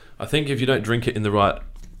 I think if you don't drink it in the right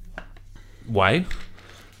way,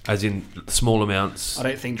 as in small amounts, I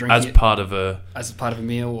don't think drinking as part of a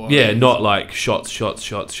meal. Or not like shots.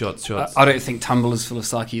 I don't think tumblers full of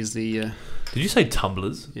sake is the. Did you say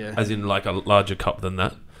tumblers? Yeah. As in like a larger cup than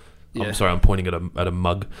that. Yeah. I'm sorry, I'm pointing at a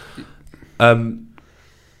mug.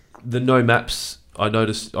 The no maps, I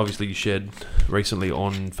noticed, obviously you shared recently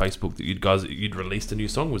on Facebook that you'd released a new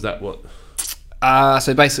song. Was that what?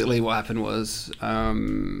 So basically what happened was,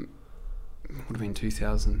 would have been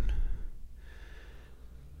 2000,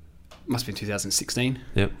 must have been 2016.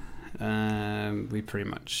 Yep. We pretty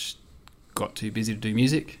much got too busy to do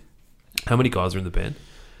music. How many guys are in the band?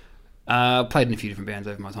 Played in a few different bands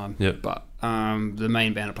over my time. Yep. But the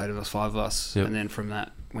main band I played with was 5 of us. Yep. And then from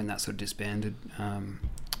that, when that sort of disbanded, 2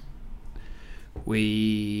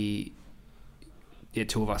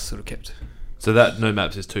 of us sort of kept. So that no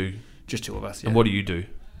maps is 2? Just 2 of us, yeah. And what do you do?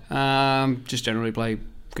 Just generally play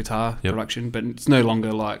guitar Yep. production, but it's no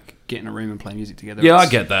longer like get in a room and play music together. Yeah, I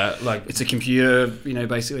It's- get that. Like, It's a computer,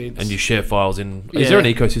 basically. and you share files in. Yeah. Is there an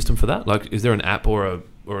ecosystem for that? Like, is there an app or a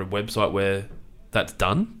website where that's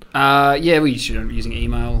done? Yeah, we should be using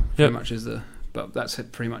email pretty Yep. much but that's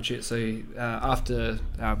pretty much it. So after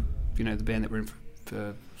our, the band that we're in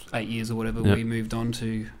for 8 years or whatever, Yep. we moved on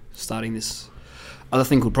to starting this other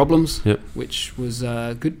thing called Problems, Yep. which was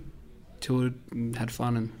good. Toured and had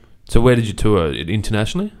fun, and So where did you tour?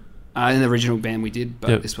 Internationally? in the original band we did,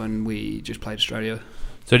 but Yep. this one we just played Australia.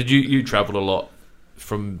 So did you travel a lot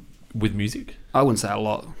with music? I wouldn't say a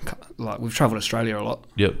lot. Like we've travelled Australia a lot.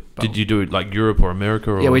 Yep. But- Did you do it like Europe or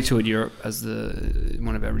America? Or? Yeah, we toured Europe as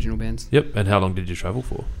one of our original bands. Yep. And how long did you travel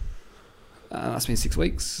for? That's been 6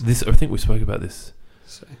 weeks. I think we spoke about this.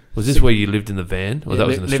 So Was this where you lived in the van, or that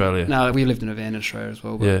was in Australia? No, we lived in a van in Australia as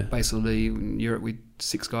well. But Yeah. basically, in Europe, we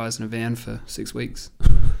 6 guys in a van for 6 weeks.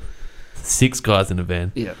 6 guys in a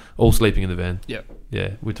van, Yeah, all sleeping in the van. yeah.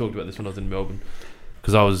 Yeah, we talked about this when I was in Melbourne,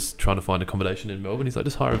 because I was trying to find accommodation in Melbourne. He's like,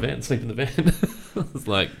 just hire a van and sleep in the van. I was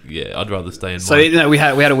like, yeah, I'd rather stay in So mine. we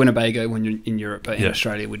had a Winnebago when you're in Europe, but in Yeah.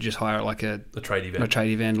 Australia, we'd just hire like a tradie van.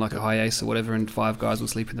 tradie van, like a high ace or whatever, and 5 guys would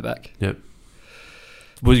sleep in the back. Yep.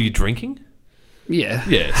 Were you drinking? Yeah.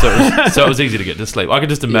 Yeah, so it was easy to get to sleep. I could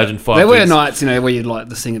just imagine 5 There were dudes- nights, where you'd like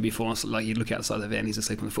the singer before, so, like you'd look outside the van, he's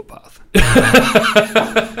asleep on the footpath.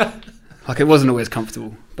 Like it wasn't always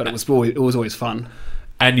comfortable, but it was always fun.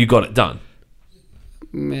 and you got it done.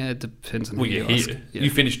 Yeah, it depends on Well, who you're you ask. here. Yeah.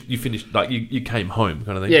 You finished like you came home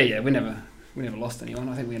kind of thing. Yeah, we never lost anyone.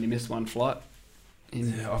 I think we only missed one flight.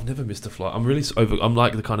 Yeah, I've never missed a flight. I'm really I'm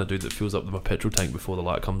like the kind of dude that fills up my petrol tank before the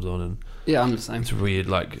light comes on, and Yeah, I'm the same. it's weird.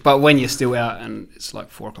 Like, But when you're still out and it's like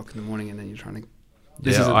 4:00 in the morning, and then you're trying to,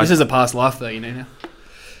 this is a past life though, now.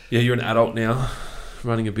 yeah, you're an adult now,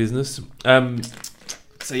 running a business.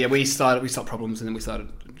 So yeah, we stopped Problems, and then we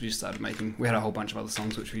just started making. We had a whole bunch of other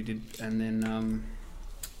songs which we did, and then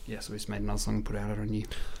so we just made another song and put out our new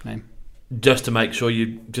name. Just to make sure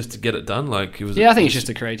just to get it done. Like it was. Yeah, I think it's just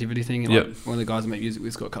a creativity thing. Like, Yep. one of the guys I make music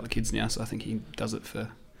with has got a couple of kids now, so I think he does it for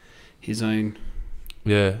his own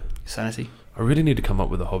Yeah, sanity. I really need to come up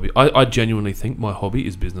with a hobby. I genuinely think my hobby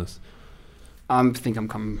is business. I'm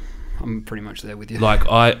pretty much there with you.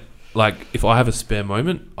 Like if I have a spare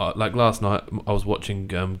moment, like last night I was watching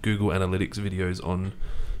Google Analytics videos on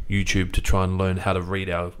YouTube to try and learn how to read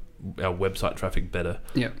our website traffic better.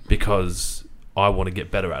 Yeah. Because I want to get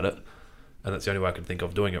better at it, and that's the only way I can think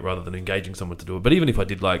of doing it, rather than engaging someone to do it. But even if I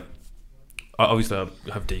did, like, obviously I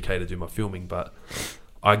have DK to do my filming, but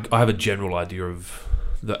I have a general idea of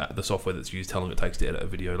the software that's used, how long it takes to edit a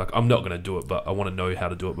video. Like, I'm not going to do it, but I want to know how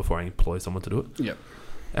to do it before I employ someone to do it. Yeah.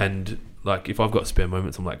 And like, if I've got spare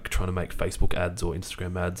moments, I'm like trying to make Facebook ads or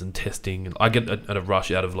Instagram ads and testing, and I get a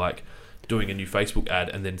rush out of like doing a new Facebook ad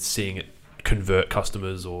and then seeing it convert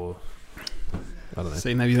customers, or I don't know.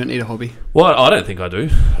 See, maybe you don't need a hobby. Well, I don't think I do.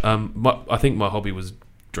 I think my hobby was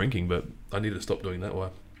drinking, but I need to stop doing that.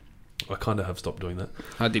 Well, I kind of have stopped doing that.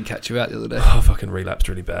 I did catch you out the other day. I fucking relapsed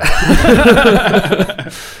really bad.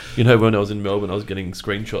 When I was in Melbourne, I was getting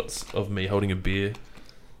screenshots of me holding a beer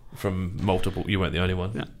from multiple. You weren't the only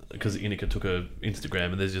one, because Inika took a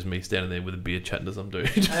Instagram, and there's just me standing there with a beer chatting to some dude.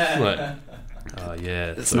 Like, oh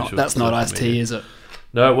yeah, That's not iced tea, is it?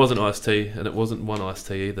 No, it wasn't iced tea, and it wasn't one iced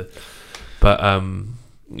tea either. But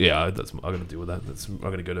yeah, I'm going to deal with that. I'm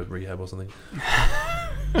going to go to rehab or something.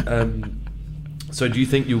 So, do you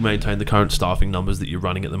think you'll maintain the current staffing numbers that you're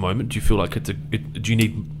running at the moment? Do you feel like do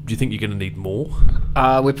you think you're going to need more?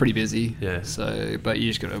 We're pretty busy. Yeah. So, but you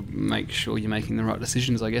just got to make sure you're making the right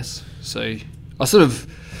decisions, I guess. So, I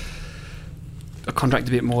contract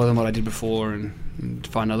a bit more than what I did before, and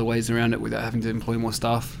find other ways around it without having to employ more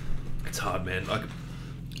staff. It's hard, man. Like,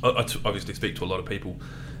 I obviously speak to a lot of people,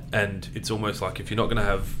 and it's almost like if you're not going to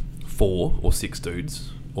have 4 or 6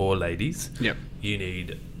 dudes or ladies, Yep. you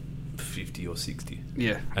need 50 or 60.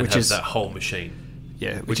 Yeah. And have that whole machine.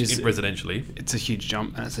 Yeah, Which is residentially. It's a huge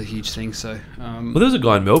jump, and it's a huge thing. So, Well, there's a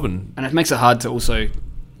guy in Melbourne. and it makes it hard to also,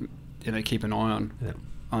 keep an eye on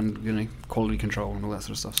Yeah. quality control and all that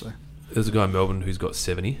sort of stuff. So, There's a guy in Melbourne who's got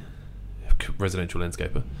 70, residential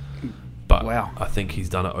landscaper. But Wow. I think he's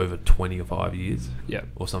done it over 25 years. yeah,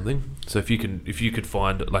 Or something. So if you could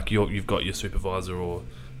find, like, you've got your supervisor or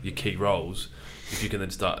your key roles, if you can then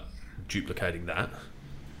start duplicating that,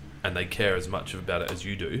 and they care as much about it as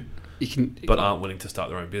you do, you can. but aren't willing to start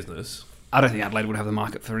their own business. I don't think Adelaide would have the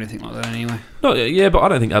market for anything like that anyway. No, yeah, but I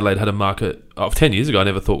don't think Adelaide had a market. 10 years ago, I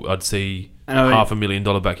never thought I'd see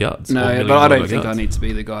 $500,000 backyards. or No, $1 million but I don't think I backyards. need to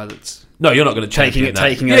be the guy that's No, you're not going to taking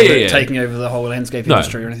over the whole landscape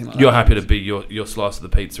industry or anything like that. You're happy to be your slice of the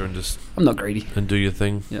pizza and just I'm not greedy. and do your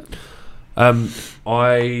thing. Yeah.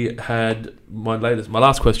 I had my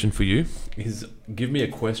last question for you is: give me a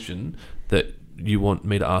question that you want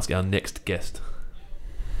me to ask our next guest.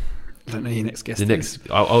 I don't know who your next guest The is. next,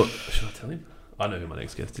 should I tell him? I know who my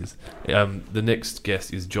next guest is. The next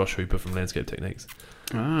guest is Josh Hooper from Landscape Techniques.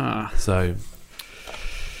 Ah. So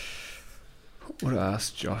What do I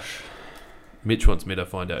ask Josh? Mitch wants me to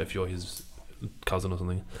find out if you're his cousin or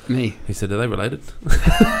something. Me. He said, "Are they related?"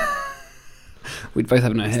 We'd both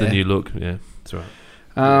have no It's hair. the new look. Yeah, that's right.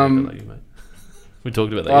 Um, You, mate. We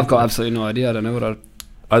talked about that. I've got yesterday. absolutely no idea. I don't know what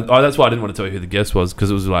That's why I didn't want to tell you who the guest was,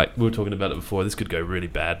 because it was like we were talking about it before. This could go really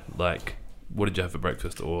bad. Like, what did you have for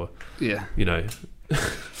breakfast? Or Yeah.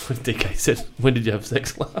 DK said, when did you have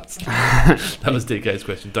sex last? That was DK's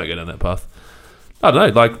question. Don't go down that path. I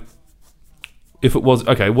don't know. Like, if it was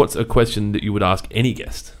okay, what's a question that you would ask any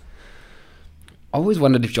guest? I always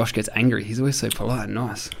wondered if Josh gets angry. He's always so polite and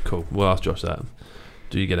nice. Cool. We'll ask Josh that.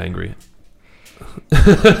 Do you get angry? I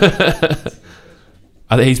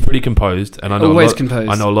think he's pretty composed, and I know Always composed.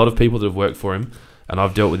 I know a lot of people that have worked for him, and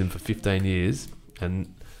I've dealt with him for 15 years.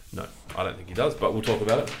 And no, I don't think he does. But we'll talk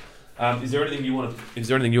about it. Is there anything you want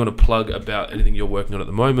to plug about anything you're working on at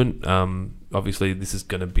the moment? Obviously, this is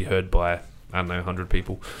going to be heard by 100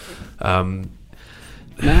 people. Your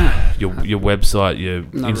website, your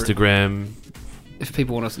Instagram. If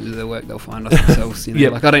people want us to do their work, they'll find us themselves.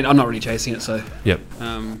 Yep. Like I'm not really chasing it, so Yep.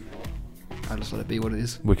 I just let it be what it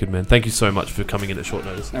is. Wicked, man. Thank you so much for coming in at short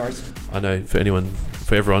notice. No worries. I know for everyone,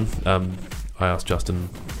 I asked Justin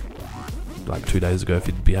like 2 days ago if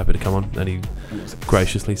he'd be happy to come on, and he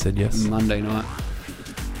graciously said yes. Monday night.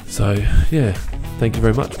 So, yeah, thank you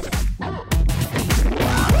very much.